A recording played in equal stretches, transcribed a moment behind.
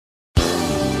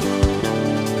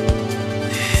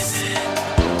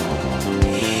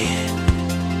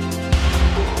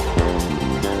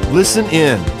Listen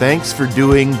in. Thanks for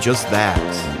doing just that.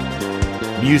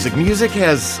 Music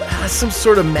has some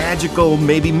sort of magical,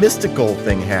 maybe mystical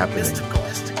thing happening.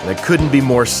 And I couldn't be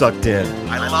more sucked in.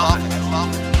 I love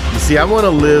it. You see, I want to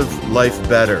live life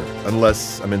better,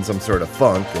 unless I'm in some sort of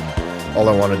funk and all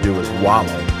I want to do is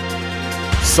wallow.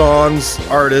 Songs,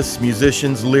 artists,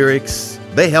 musicians, lyrics,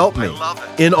 they help me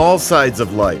in all sides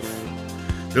of life.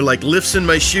 They're like lifts in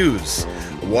my shoes.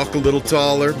 I walk a little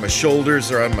taller, my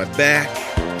shoulders are on my back.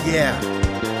 Yeah.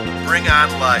 Bring on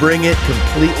life. Bring it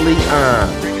completely on.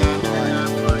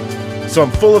 So I'm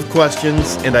full of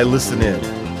questions and I listen in.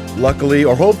 Luckily,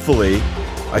 or hopefully,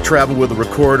 I travel with a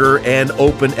recorder and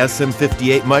open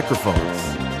SM58 microphones.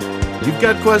 You've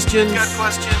got questions?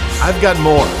 I've got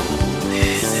more.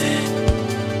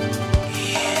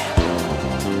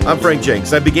 I'm Frank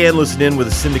Jenks. I began listening with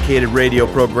a syndicated radio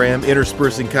program,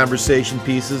 interspersing conversation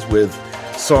pieces with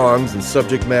songs and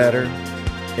subject matter.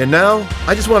 And now,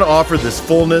 I just want to offer this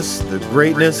fullness, the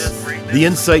greatness, the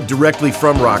insight directly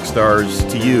from rock stars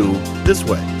to you this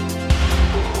way.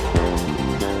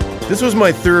 This was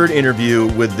my third interview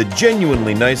with the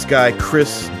genuinely nice guy,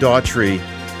 Chris Daughtry.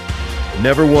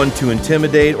 Never one to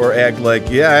intimidate or act like,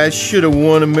 yeah, I should have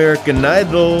won American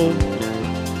Idol.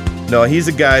 No, he's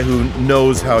a guy who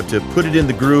knows how to put it in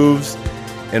the grooves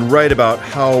and write about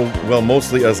how, well,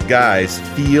 mostly us guys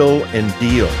feel and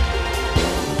deal.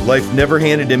 Life never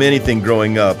handed him anything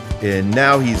growing up, and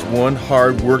now he's one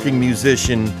hard-working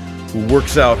musician who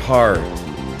works out hard.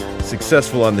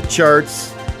 Successful on the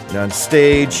charts, and on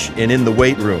stage, and in the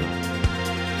weight room.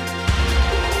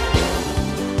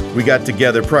 We got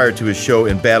together prior to his show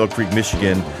in Battle Creek,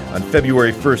 Michigan on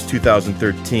February 1st,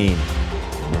 2013.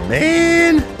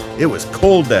 Man, it was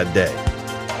cold that day.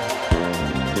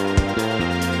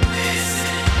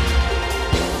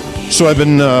 So I've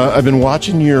been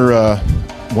watching your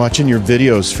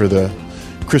videos for the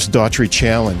Chris Daughtry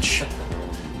Challenge,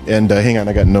 and hang on,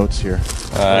 I got notes here.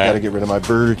 I got to get rid of my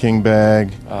Burger King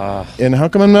bag. And how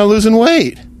come I'm not losing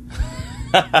weight?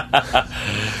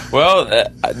 Well,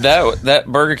 that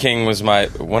Burger King was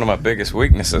one of my biggest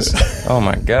weaknesses. Oh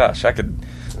my gosh, I could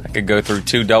go through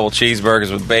 2 double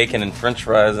cheeseburgers with bacon and French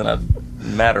fries in a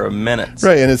matter of minutes.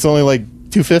 Right, and it's only like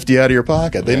 $2.50 out of your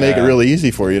pocket. They make it really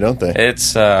easy for you, don't they?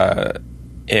 It's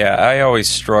I always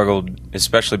struggled,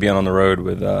 especially being on the road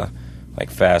with like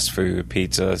fast food,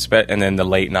 pizza, and then the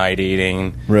late night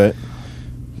eating, right?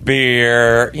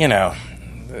 Beer,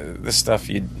 the stuff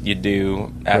you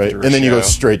do after right. And then you go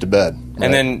straight to bed.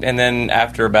 Right? And then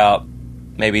after about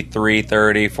maybe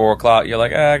 3:30, 4 o'clock, you're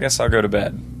like, I guess I'll go to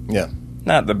bed. Yeah.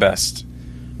 Not the best.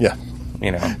 Yeah.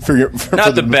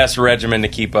 Not the best regimen to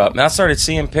keep up. And I started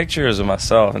seeing pictures of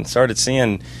myself and started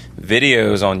seeing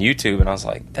videos on YouTube, and I was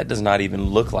like, that does not even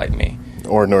look like me.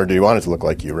 Or nor do you want it to look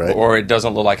like you, right? Or it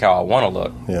doesn't look like how I want to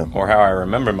look. Yeah. Or how I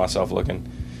remember myself looking.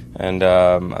 And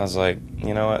I was like,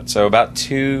 you know what? So about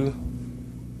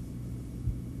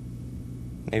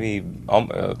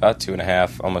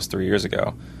 2.5, almost 3 years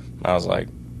ago, I was like,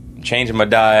 changing my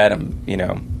diet. I'm,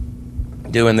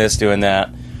 doing this, doing that.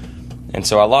 And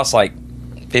so I lost like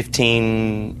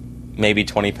 15, maybe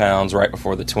 20 pounds right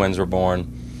before the twins were born.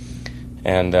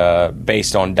 And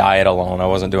based on diet alone, I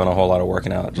wasn't doing a whole lot of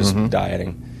working out, just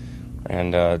dieting.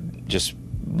 And just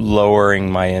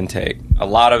lowering my intake. A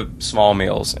lot of small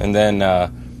meals. And then I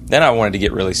wanted to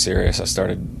get really serious. I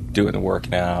started doing the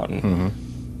working out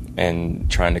and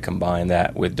trying to combine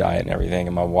that with diet and everything.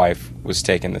 And my wife was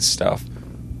taking this stuff,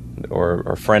 or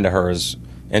a friend of hers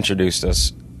introduced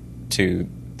us to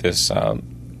this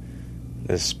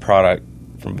this product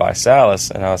from ViSalus,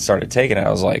 and I started taking it.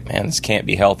 I was like, man, this can't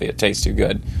be healthy. It tastes too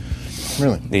good.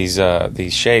 Really?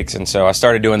 These shakes. And so I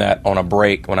started doing that on a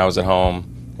break when I was at home.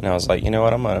 And I was like, you know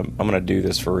what, I'm gonna do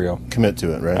this for real. Commit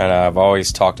to it, right? And I've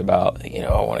always talked about,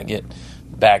 I want to get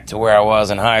back to where I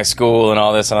was in high school and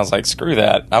all this. And I was like, screw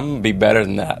that. I'm gonna be better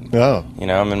than that. Oh.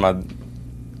 I'm in my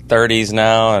 30s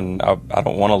now, and I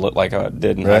don't want to look like I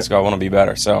did in high school. I want to be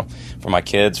better. So for my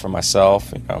kids, for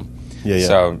myself, Yeah.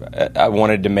 So I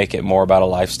wanted to make it more about a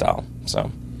lifestyle. So.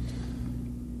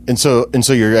 And so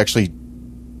you're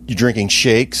drinking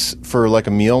shakes for like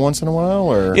a meal once in a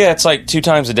while, or? Yeah, it's like 2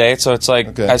 times a day. So it's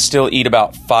like I still eat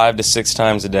about 5 to 6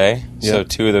 times a day. Yeah. So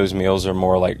 2 of those meals are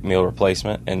more like meal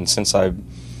replacement. And since I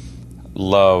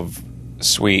love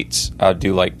sweets, I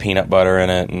do like peanut butter in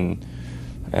it and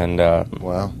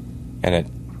wow,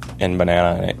 and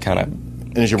banana, and it kind of.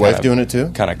 And is your wife doing it too?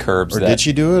 Kind of curbs that. Or did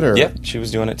she do it? Or? Yeah, she was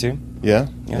doing it too. Yeah?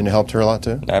 And it helped her a lot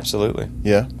too? Absolutely.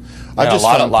 Yeah. A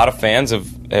lot of fans have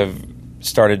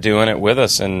started doing it with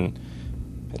us, and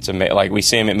it's amazing. Like, we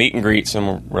see them at meet and greets,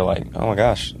 and we're like, oh my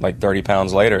gosh, like 30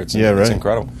 pounds later, it's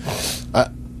incredible.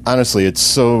 honestly, it's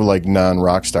so like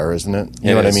non-rock star, isn't it?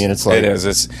 You know what I mean? It's like it is.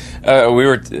 It's we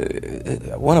were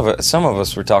some of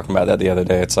us were talking about that the other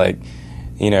day. It's like,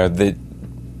 you know,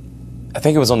 I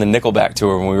think it was on the Nickelback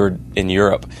tour when we were in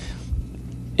Europe.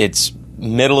 It's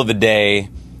middle of the day,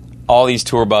 all these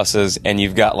tour buses, and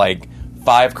you've got like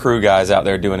 5 crew guys out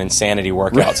there doing insanity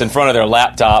workouts in front of their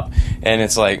laptop, and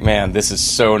it's like, man, this is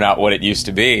so not what it used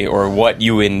to be, or what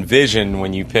you envision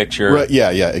when you picture, right,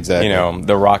 yeah, exactly. You know,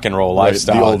 the rock and roll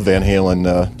lifestyle, the old Van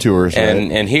Halen tours, and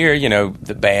right? and here, you know,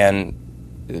 the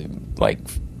band, like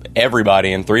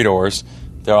everybody in Three Doors,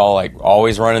 they're all like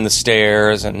always running the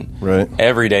stairs and right.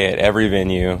 every day at every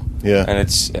venue, yeah, and I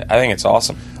think it's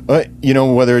awesome. You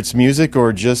know, whether it's music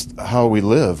or just how we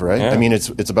live, right? Yeah. I mean, it's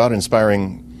about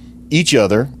inspiring each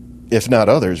other, if not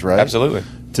others, right? Absolutely.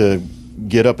 To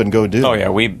get up and go do. Oh yeah,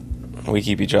 we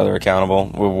keep each other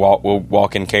accountable. We'll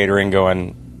walk in catering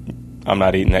going, I'm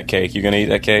not eating that cake. You gonna eat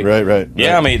that cake? Right.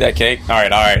 Yeah, I'm gonna eat that cake. All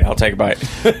right, I'll take a bite.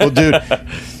 Well, dude,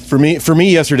 for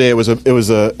me yesterday it was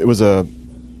a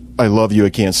I love you, I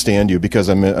can't stand you, because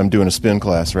I'm doing a spin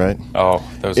class, right? Oh,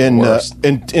 those are the worst.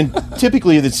 And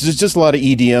typically it's just a lot of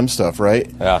EDM stuff, right?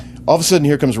 Yeah. All of a sudden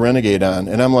here comes Renegade on,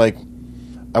 and I'm like,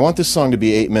 I want this song to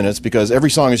be 8 minutes because every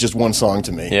song is just one song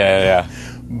to me. Yeah.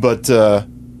 But so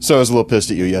I was a little pissed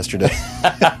at you yesterday,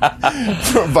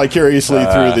 vicariously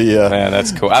through the. Man,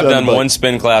 that's cool. I've done one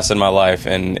spin class in my life,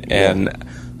 and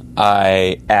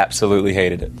I absolutely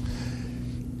hated it.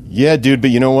 Yeah, dude.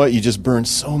 But you know what? You just burn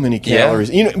so many calories.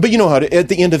 Yeah. But you know how at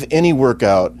the end of any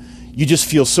workout, you just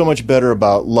feel so much better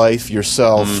about life,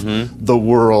 yourself, the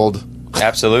world.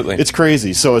 Absolutely. It's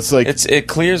crazy. So it's like it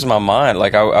clears my mind.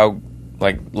 Like I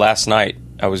like last night,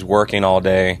 I was working all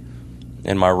day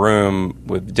in my room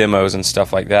with demos and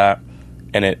stuff like that,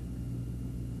 and at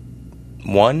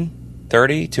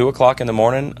 1:30, 2 o'clock in the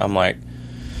morning, I'm like,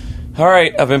 all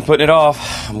right, I've been putting it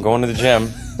off. I'm going to the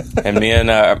gym. And me and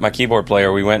my keyboard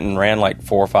player, we went and ran like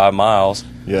 4 or 5 miles.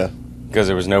 Yeah. Because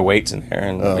there was no weights in there,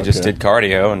 and we just did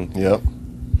cardio and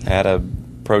had a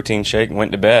protein shake and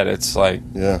went to bed. It's like,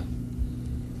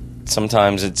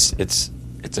 sometimes it's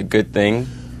a good thing.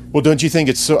 Well, don't you think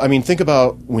it's so? I mean, think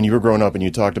about when you were growing up and you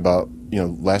talked about, you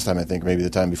know, last time, I think maybe the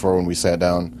time before when we sat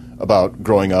down, about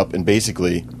growing up and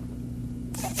basically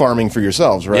farming for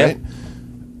yourselves, right? Yeah.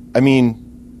 I mean,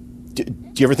 do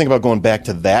you ever think about going back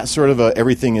to that sort of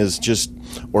everything is just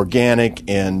organic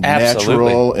and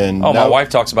natural? And my wife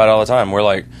talks about it all the time. We're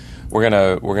like, we're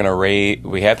gonna raise.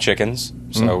 We have chickens,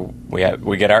 so we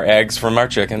get our eggs from our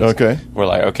chickens. Okay. We're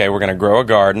like, okay, we're gonna grow a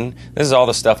garden. This is all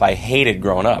the stuff I hated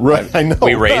growing up. Right, I know.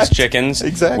 We raised chickens.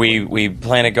 Exactly. We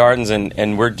planted gardens,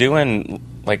 and we're doing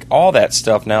like all that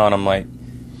stuff now. And I'm like,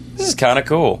 this is kind of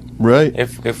cool. Right.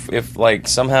 If like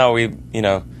somehow we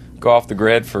go off the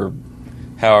grid for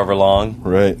however long.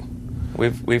 Right.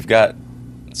 We've got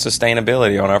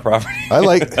sustainability on our property. I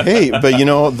like. Hey, but you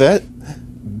know that.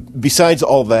 Besides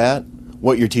all that,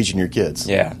 what you're teaching your kids.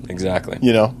 Yeah, exactly.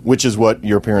 You know, which is what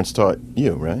your parents taught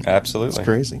you, right? Absolutely. It's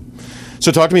crazy.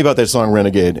 So talk to me about that song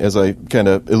Renegade, as I kind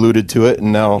of alluded to it,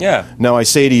 and now I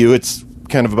say to you, it's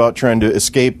kind of about trying to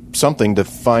escape something to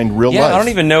find real life. Yeah, I don't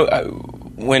even know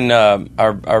when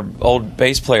our old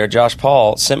bass player Josh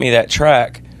Paul sent me that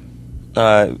track.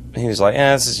 He was like,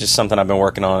 this is just something I've been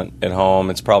working on at home.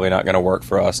 It's probably not going to work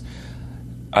for us.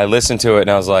 I listened to it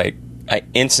and I was like, I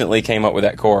instantly came up with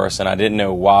that chorus, and I didn't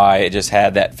know why. It just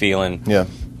had that feeling. Yeah.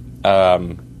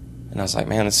 And I was like,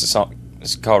 man, this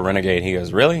is called Renegade. He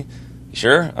goes, really? You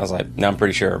sure? I was like, no, I'm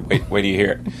pretty sure. Wait till you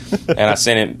hear it. And I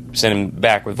sent him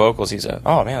back with vocals. He said,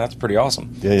 oh man, that's pretty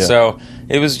awesome. Yeah. So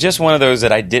it was just one of those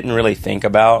that I didn't really think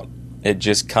about. It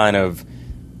just kind of,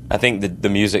 I think the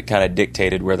music kind of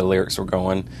dictated where the lyrics were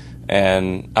going.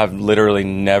 And I've literally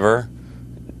never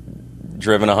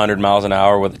driven 100 miles an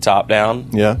hour with the top down.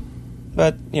 Yeah.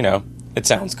 But, it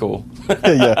sounds cool.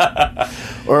 Yeah.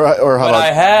 Or how but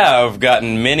I have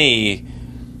gotten many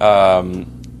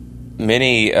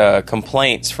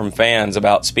complaints from fans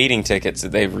about speeding tickets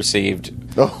that they've received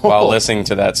while listening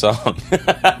to that song.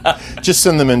 Just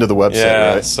send them into the website,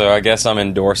 yeah, right? So I guess I'm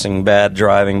endorsing bad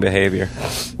driving behavior.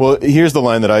 Well, here's the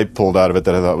line that I pulled out of it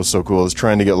that I thought was so cool, is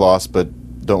trying to get lost but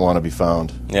don't want to be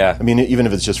found. Yeah. I mean, even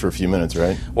if it's just for a few minutes,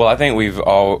 right? Well, I think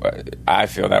I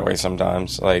feel that way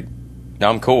sometimes. Like,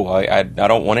 I'm cool. I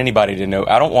don't want anybody to know.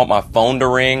 I don't want my phone to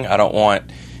ring. I don't want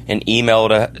an email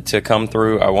to come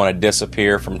through. I want to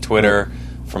disappear from Twitter,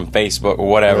 from Facebook, or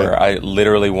whatever. Right. I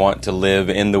literally want to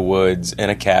live in the woods in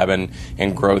a cabin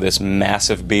and grow this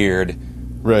massive beard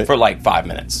for like 5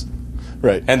 minutes.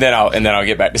 Right. And then I'll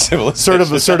get back to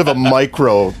civilization. Sort of a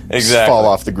micro fall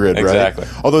off the grid, right? Exactly.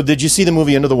 Although, did you see the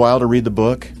movie Into the Wild or read the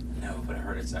book? No, but I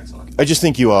heard it's excellent. I just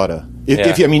think you oughta.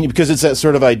 If you, I mean, because it's that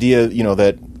sort of idea,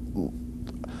 that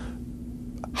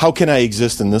how can I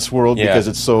exist in this world because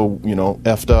it's so,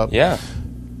 effed up. Yeah.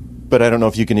 But I don't know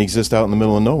if you can exist out in the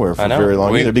middle of nowhere for very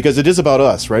long either, because it is about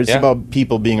us, right? It's about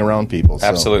people being around people. So.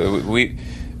 Absolutely.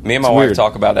 Me and my wife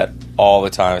talk about that all the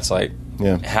time. It's like,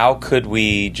 how could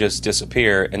we just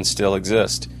disappear and still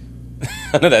exist?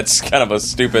 I know that's kind of a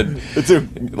stupid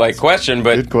question,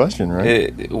 but good question,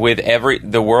 right?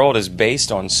 The world is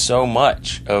based on so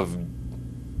much of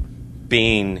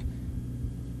being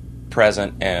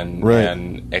present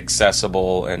and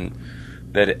accessible, and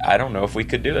that I don't know if we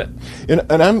could do it.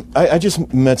 And I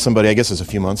just met somebody, I guess it was a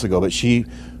few months ago, but she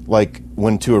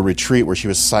went to a retreat where she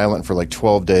was silent for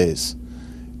 12 days.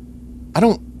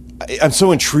 I'm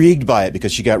so intrigued by it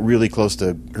because she got really close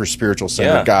to her spiritual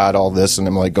center, God, all this, and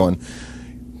I'm going,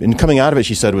 and coming out of it,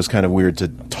 she said it was kind of weird to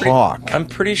talk. I'm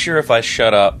pretty sure if I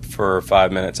shut up for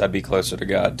 5 minutes, I'd be closer to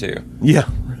God too. Yeah,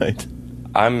 right.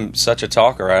 I'm such a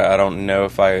talker. I don't know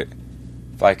if I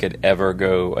could ever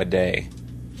go a day,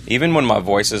 even when my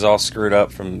voice is all screwed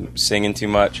up from singing too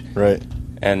much. Right.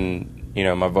 And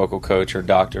my vocal coach or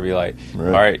doctor be like, all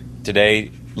right, today.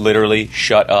 Literally,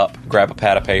 shut up, grab a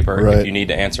pad of paper if you need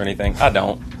to answer anything. I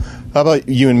don't. How about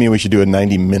you and me? We should do a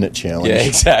 90-minute challenge. Yeah,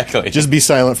 exactly. Just be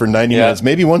silent for 90 minutes,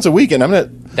 maybe once a week, and I'm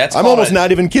almost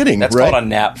not even kidding. That's called a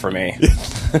nap for me.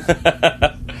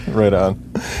 Right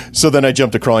on. So then I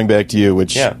jumped to Crawling Back to You,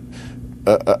 which, I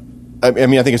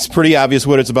mean, I think it's pretty obvious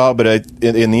what it's about, but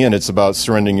in the end, it's about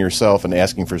surrendering yourself and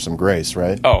asking for some grace,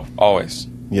 right? Oh, always.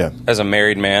 Yeah. As a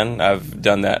married man, I've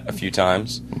done that a few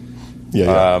times.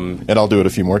 Yeah. And I'll do it a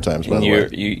few more times, by the way.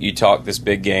 You talk this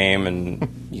big game,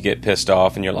 and you get pissed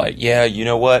off, and you're like, yeah, you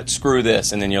know what? Screw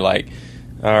this. And then you're like,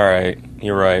 all right,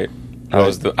 you're right. I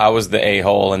was the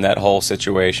a-hole in that whole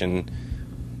situation,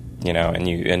 and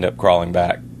you end up crawling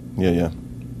back. Yeah.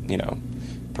 In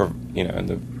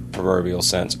the proverbial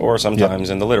sense, or sometimes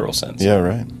in the literal sense. Yeah,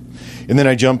 right. And then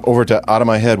I jump over to Out of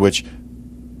My Head, which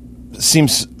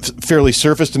seems fairly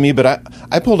surface to me, but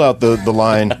I pulled out the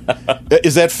line.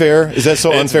 Is that fair? Is that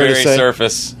so unfair to say? It's very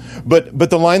surface. But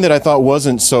the line that I thought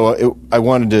wasn't, so I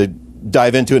wanted to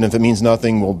dive into it, and if it means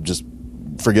nothing, we'll just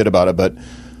forget about it.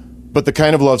 But the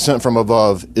kind of love sent from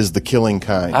above is the killing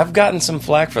kind. I've gotten some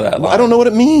flack for that line. I don't know what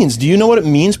it means. Do you know what it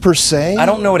means per se? I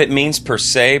don't know what it means per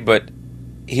se, but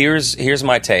here's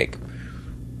my take.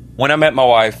 When I met my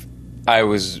wife, I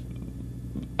was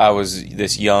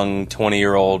this young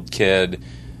 20-year-old kid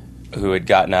who had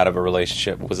gotten out of a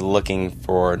relationship, was looking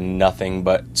for nothing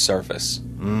but surface.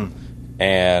 Mm.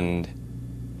 And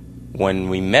when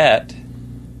we met,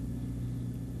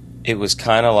 it was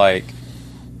kind of like,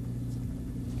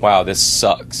 wow, this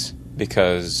sucks,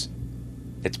 because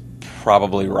it's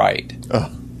probably right. Oh.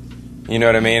 You know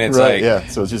what I mean? It's right, like, yeah.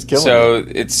 So it's just killing. So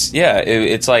it's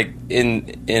it's like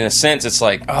in a sense, it's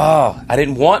like, oh, I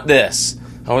didn't want this.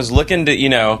 I was looking to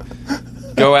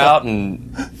go out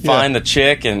and find the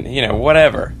chick and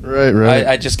whatever. Right.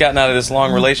 I just gotten out of this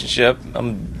long relationship. I'm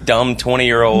a dumb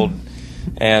 20-year-old,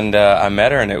 and I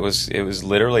met her, and it was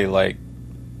literally like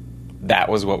that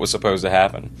was what was supposed to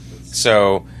happen.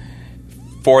 So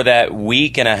for that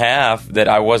week and a half that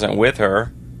I wasn't with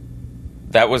her,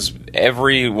 that was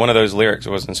every one of those lyrics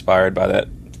was inspired by that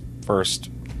first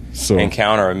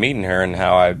encounter of meeting her, and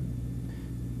how I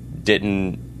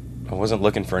wasn't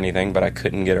looking for anything, but I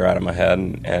couldn't get her out of my head,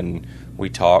 and we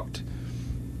talked.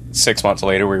 6 months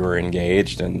later, we were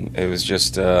engaged, and it was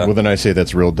just... well, then I say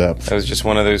that's real depth. It was just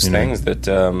one of those things that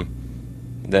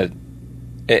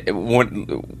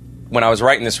when I was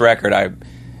writing this record,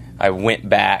 I went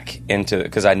back into...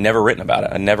 because I'd never written about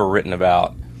it. I'd never written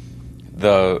about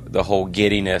the whole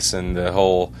giddiness and the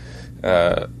whole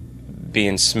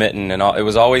being smitten and all. It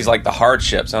was always like the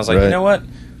hardships. And I was like, you know what?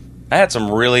 I had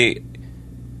some really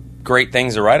great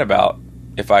things to write about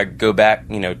if I go back,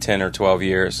 10 or 12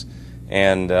 years.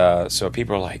 And so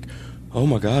people are like, oh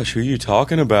my gosh, who are you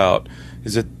talking about?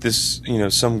 Is it this,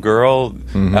 some girl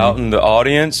out in the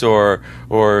audience, or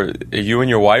are you and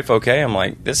your wife okay? I'm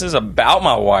like, this is about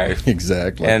my wife.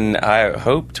 Exactly. And I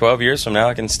hope 12 years from now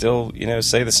I can still,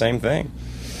 say the same thing.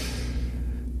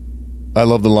 I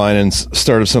love the line in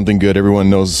Start of Something Good. Everyone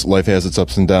knows life has its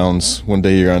ups and downs. One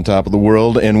day you're on top of the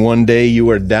world, and one day you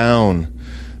are down.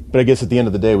 But I guess at the end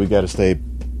of the day, we've got to stay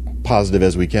positive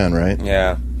as we can, right?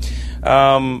 Yeah.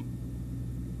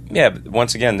 Yeah, but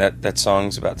once again, that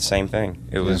song's about the same thing.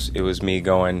 It was me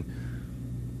going,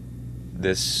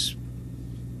 this,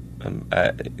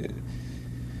 I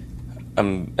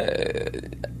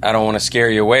don't want to scare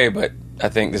you away, but I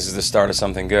think this is the start of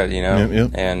something good,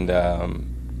 Yep.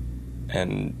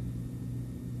 And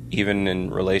even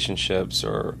in relationships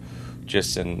or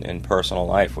just in personal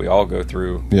life. We all go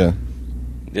through. Yeah.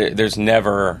 There's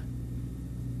never.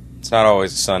 It's not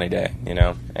always a sunny day, you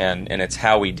know, and it's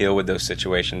how we deal with those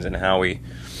situations and how we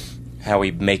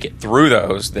make it through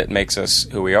those that makes us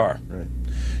who we are. Right.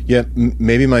 Yeah.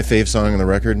 Maybe my fave song on the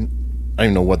record. I don't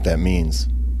even know what that means,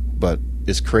 but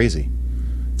it's Crazy.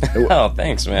 Oh,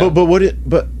 thanks, man.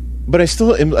 But I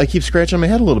keep scratching my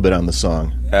head a little bit on the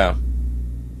song. Yeah.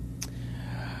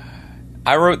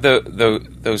 I wrote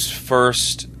those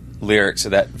first lyrics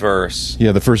of that verse.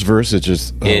 Yeah, the first verse is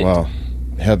just wow,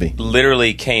 heavy.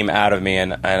 Literally came out of me,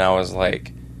 and I was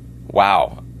like,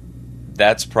 wow,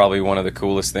 that's probably one of the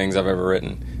coolest things I've ever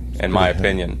written, in my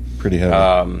opinion. Pretty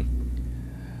heavy.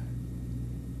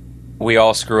 We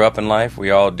all screw up in life.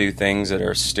 We all do things that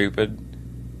are stupid,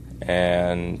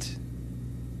 and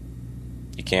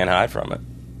you can't hide from it.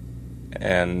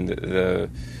 And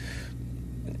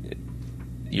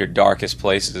your darkest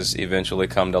places eventually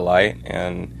come to light.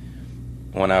 And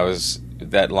when I was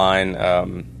that line,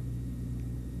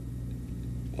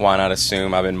 why not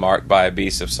assume I've been marked by a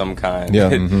beast of some kind? Yeah,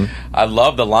 mm-hmm. I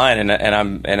love the line, and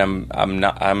I'm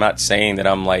not saying that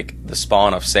I'm like the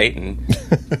spawn of Satan,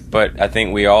 but I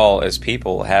think we all as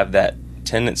people have that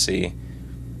tendency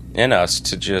in us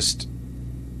to just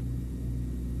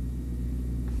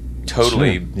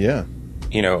totally, yeah,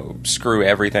 screw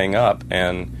everything up,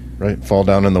 and right, fall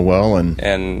down in the well,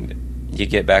 and you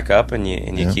get back up, and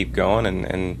you keep going,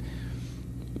 and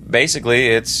basically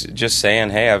it's just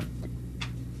saying, hey,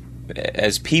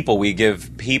 as people, we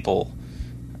give people,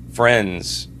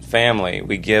 friends, family,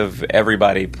 we give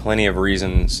everybody plenty of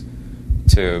reasons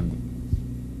to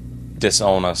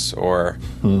disown us or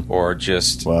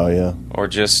just give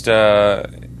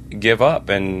up,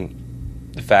 and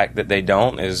the fact that they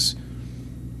don't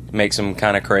makes them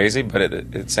kind of crazy, but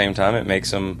at the same time it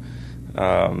makes them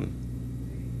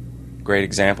great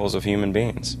examples of human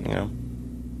beings,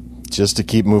 Just to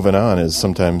keep moving on is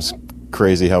sometimes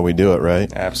crazy how we do it,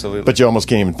 right? Absolutely. But you almost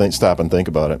can't even stop and think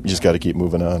about it. You just got to keep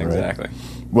moving on, exactly. Right?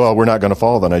 Well, we're not going to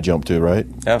fall, then I jump to, right?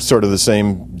 Yeah. Sort of the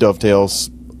same dovetails.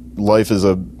 Life is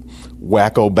a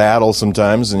wacko battle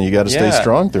sometimes, and you got to stay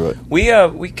strong through it.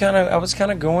 I was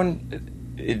kind of going.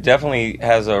 It definitely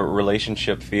has a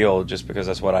relationship feel, just because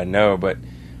that's what I know. But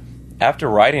after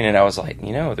writing it, I was like,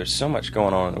 there's so much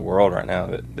going on in the world right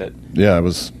now that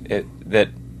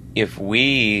if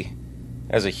we,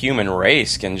 as a human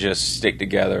race, can just stick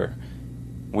together,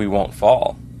 we won't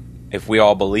fall. If we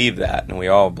all believe that, and we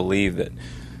all believe that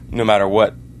no matter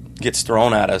what gets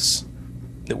thrown at us,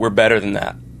 that we're better than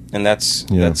that. And that's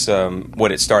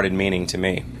what it started meaning to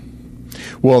me.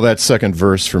 Well, that second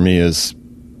verse for me is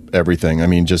everything. I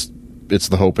mean, it's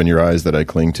the hope in your eyes that I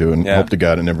cling to, and hope to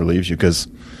God it never leaves you. Because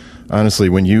honestly,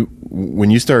 when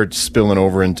you start spilling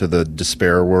over into the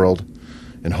despair world,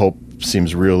 and hope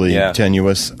seems really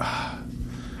tenuous.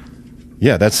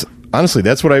 That's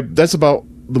about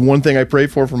the one thing I pray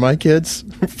for my kids,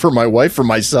 for my wife, for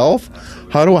myself.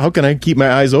 How can I keep my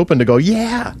eyes open to go,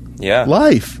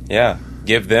 life. Yeah.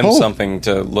 Give them hope. Something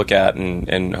to look at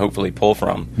and hopefully pull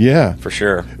from. Yeah. For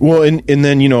sure. Well, and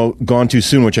then, Gone Too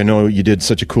Soon, which I know you did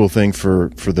such a cool thing for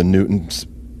the Newtons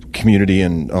community,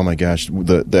 and oh my gosh,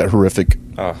 that horrific.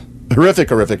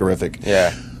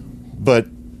 Yeah. But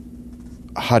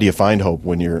how do you find hope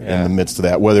when you're in the midst of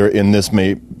that? Whether in this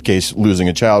case losing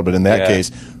a child, but in that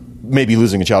case maybe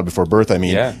losing a child before birth. I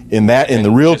mean, in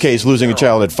the real case, losing a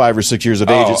child at 5 or 6 years of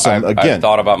age. I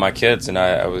thought about my kids, and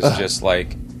I was just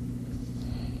like,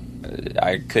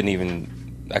 I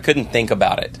couldn't think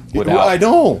about it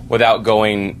without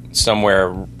going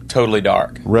somewhere totally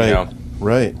dark. Right.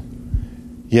 Right.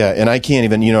 Yeah, and I can't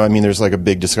even. There's like a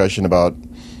big discussion about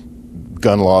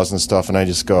gun laws and stuff, and I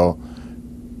just go,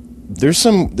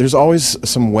 there's always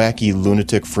some wacky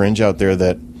lunatic fringe out there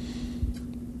that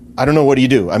I don't know. What do you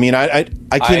do? I mean, I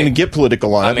can't even get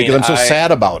political on it because I'm so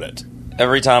sad about it.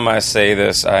 Every time I say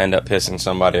this, I end up pissing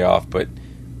somebody off, but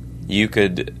you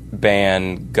could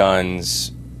ban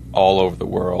guns all over the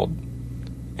world,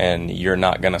 and you're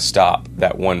not going to stop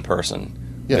that one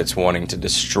person that's wanting to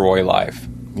destroy life.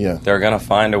 Yeah. They're going to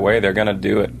find a way. They're going to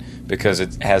do it because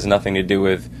it has nothing to do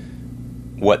with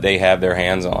what they have their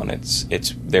hands on. It's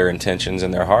their intentions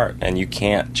in their heart, and you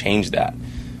can't change that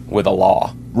with a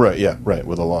law. Right, yeah, right,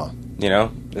 with a law.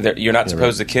 You're not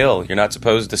supposed to kill. You're not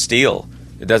supposed to steal.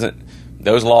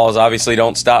 Those laws obviously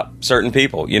don't stop certain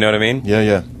people. You know what I mean?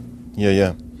 Yeah.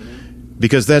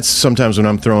 Because that's sometimes when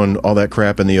I'm throwing all that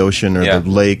crap in the ocean or the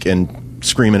lake and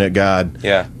screaming at God.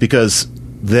 Yeah. Because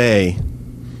they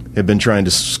have been trying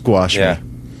to squash me. I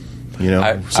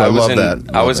love that.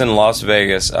 I was in Las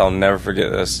Vegas. I'll never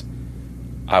forget this.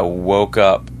 I woke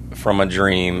up from a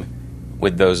dream,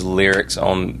 with those lyrics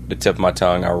on the tip of my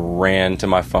tongue, I ran to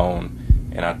my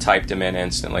phone and I typed them in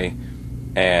instantly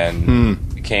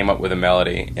and came up with a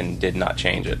melody and did not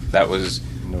change it. That was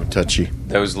no touchy.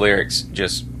 Those lyrics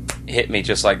just hit me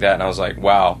just like that, and I was like,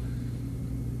 wow.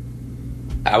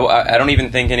 I don't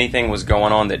even think anything was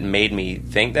going on that made me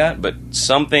think that, but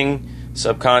something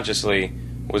subconsciously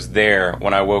was there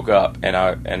when I woke up, and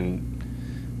I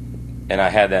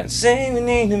had that "say your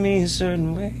name to me a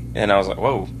certain way," and I was like,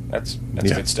 "Whoa, that's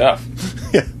good stuff."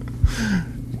 Yeah,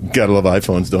 gotta love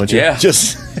iPhones, don't you? Yeah,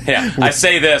 yeah. I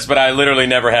say this, but I literally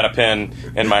never had a pen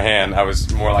in my hand. I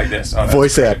was more like this. Oh,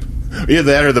 voice app, either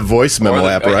that or the voice memo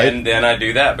app, right? And then I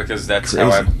do that because that's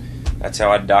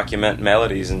how I document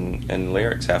melodies and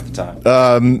lyrics half the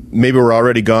time. Maybe we're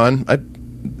already gone. I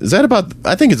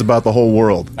think it's about the whole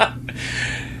world.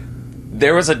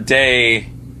 There was a day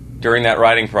during that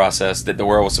writing process that the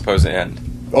world was supposed to end.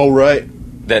 Oh, right.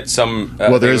 That some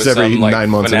there's every 9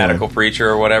 months fanatical preacher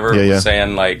or whatever was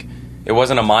saying, like, it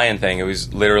wasn't a Mayan thing. It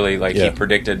was literally like he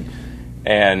predicted,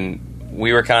 and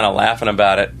we were kind of laughing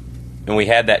about it. And we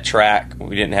had that track.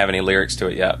 We didn't have any lyrics to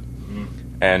it yet,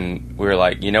 and we were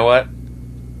like, you know what?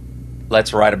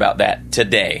 Let's write about that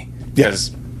today. Yes.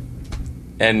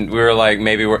 And we were like,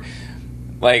 maybe we're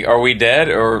like, are we dead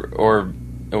or are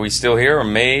we still here, or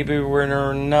maybe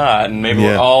we're not, and maybe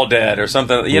we're all dead or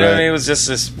something. You know what I mean? It was just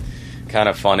this kind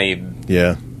of funny.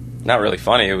 Yeah. Not really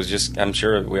funny. It was just, I'm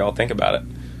sure we all think about it.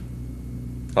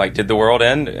 Like, did the world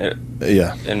end?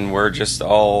 Yeah. And we're just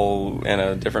all in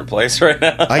a different place right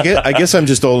now. I guess I'm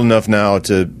just old enough now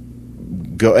to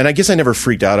go, and I guess I never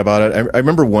freaked out about it. I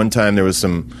remember one time there was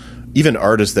some, even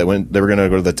artists they were going to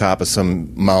go to the top of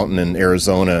some mountain in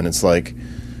Arizona, and it's like,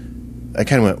 I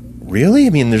kind of went, really? I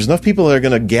mean, there's enough people that are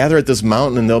going to gather at this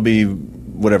mountain and they'll be,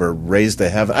 whatever, raised to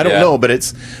heaven. I don't know, but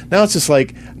it's just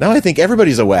like, now I think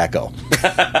everybody's a wacko.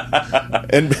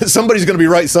 And somebody's going to be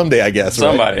right someday, I guess.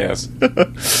 Somebody is.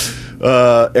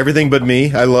 Everything But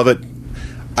Me. I love it.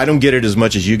 I don't get it as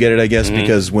much as you get it, I guess,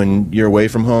 because when you're away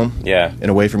from home and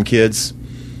away from kids,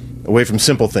 away from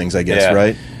simple things, I guess,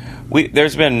 right?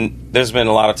 There's been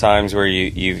a lot of times where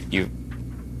you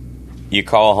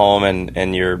call home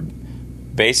and you're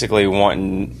basically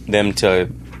wanting them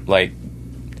to, like,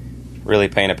 really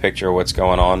paint a picture of what's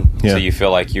going on, so you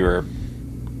feel like you were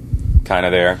kind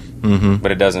of there,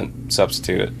 but it doesn't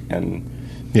substitute it, and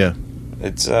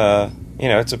it's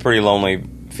it's a pretty lonely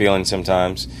feeling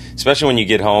sometimes, especially when you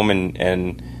get home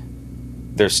and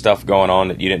there's stuff going on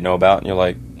that you didn't know about, and you're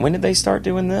like, when did they start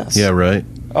doing this? Yeah, right.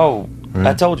 Oh, right.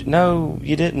 I told you. No,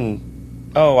 you didn't.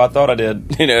 Oh, I thought I did.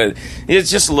 It's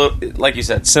just like you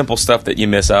said, simple stuff that you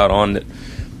miss out on.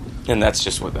 And that's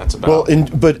just what that's about.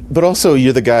 Well, but also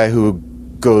you're the guy who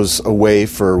goes away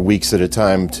for weeks at a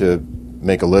time to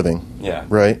make a living. Yeah.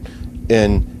 Right?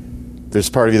 And there's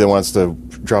part of you that wants to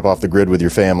drop off the grid with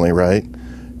your family, right?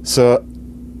 So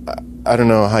I don't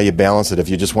know how you balance it if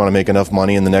you just want to make enough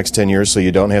money in the next 10 years so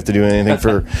you don't have to do anything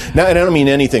for... Now, and I don't mean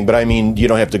anything, but I mean you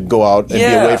don't have to go out and be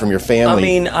away from your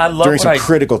family during some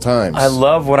critical times. I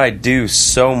love what I do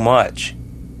so much.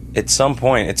 At some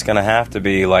point, it's going to have to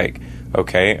be like,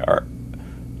 okay,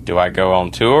 do I go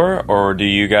on tour, or do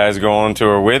you guys go on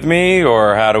tour with me,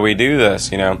 or how do we do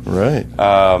this, Right.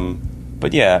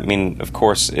 But yeah, I mean, of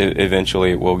course,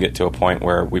 eventually we'll get to a point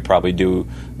where we probably do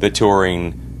the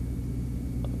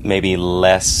touring maybe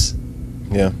less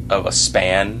of a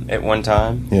span at one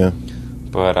time. Yeah.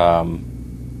 But,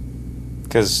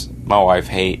 because my wife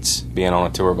hates being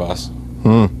on a tour bus.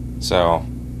 So.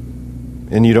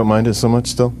 And you don't mind it so much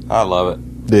still? I love it.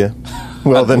 Yeah.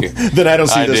 Well, then I don't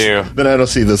see this. Then I don't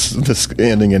see this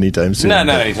ending anytime soon. No,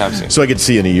 not anytime soon. So I get to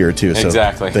see you in a year or two. So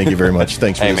exactly. Thank you very much.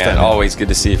 Thanks for this time. Hey, man, always good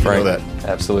to see you, Frank. You know that.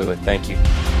 Absolutely. Thank you.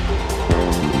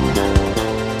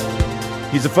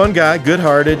 He's a fun guy,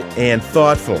 good-hearted, and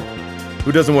thoughtful.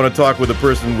 Who doesn't want to talk with a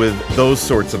person with those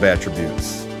sorts of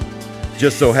attributes?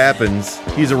 Just so happens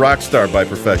he's a rock star by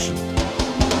profession.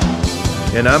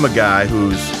 And I'm a guy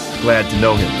who's glad to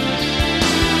know him.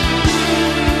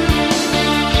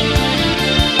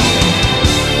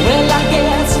 Well, I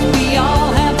guess we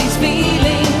all have these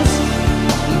feelings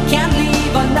we can't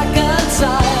leave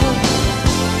unreconciled.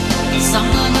 Some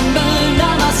of them burned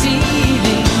on our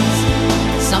ceilings,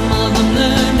 some of them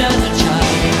learned as a child.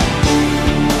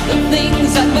 The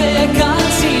things that we're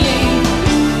concealing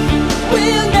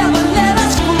will never let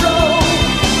us grow.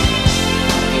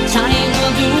 Time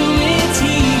will do its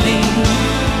healing.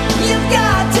 You've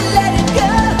got to let it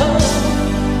go.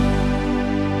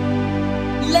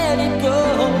 Let it go.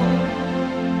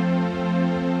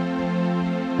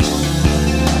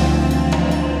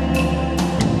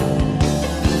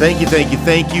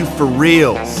 Thank you for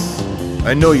reals.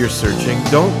 I know you're searching.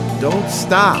 Don't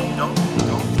stop.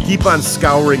 Keep on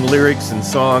scouring lyrics and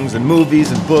songs and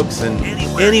movies and books and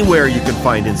anywhere you can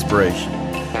find inspiration.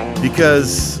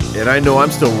 Because, and I know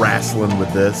I'm still wrestling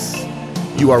with this,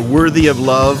 you are worthy of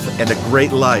love and a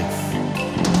great life.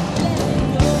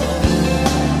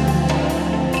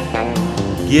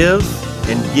 Give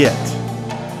and get.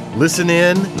 Listen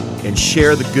in and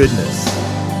share the goodness.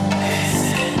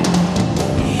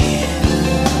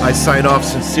 I sign off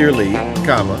sincerely,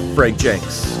 Frank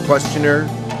Jenks, questioner,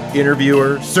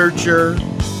 interviewer, searcher,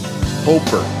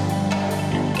 hoper.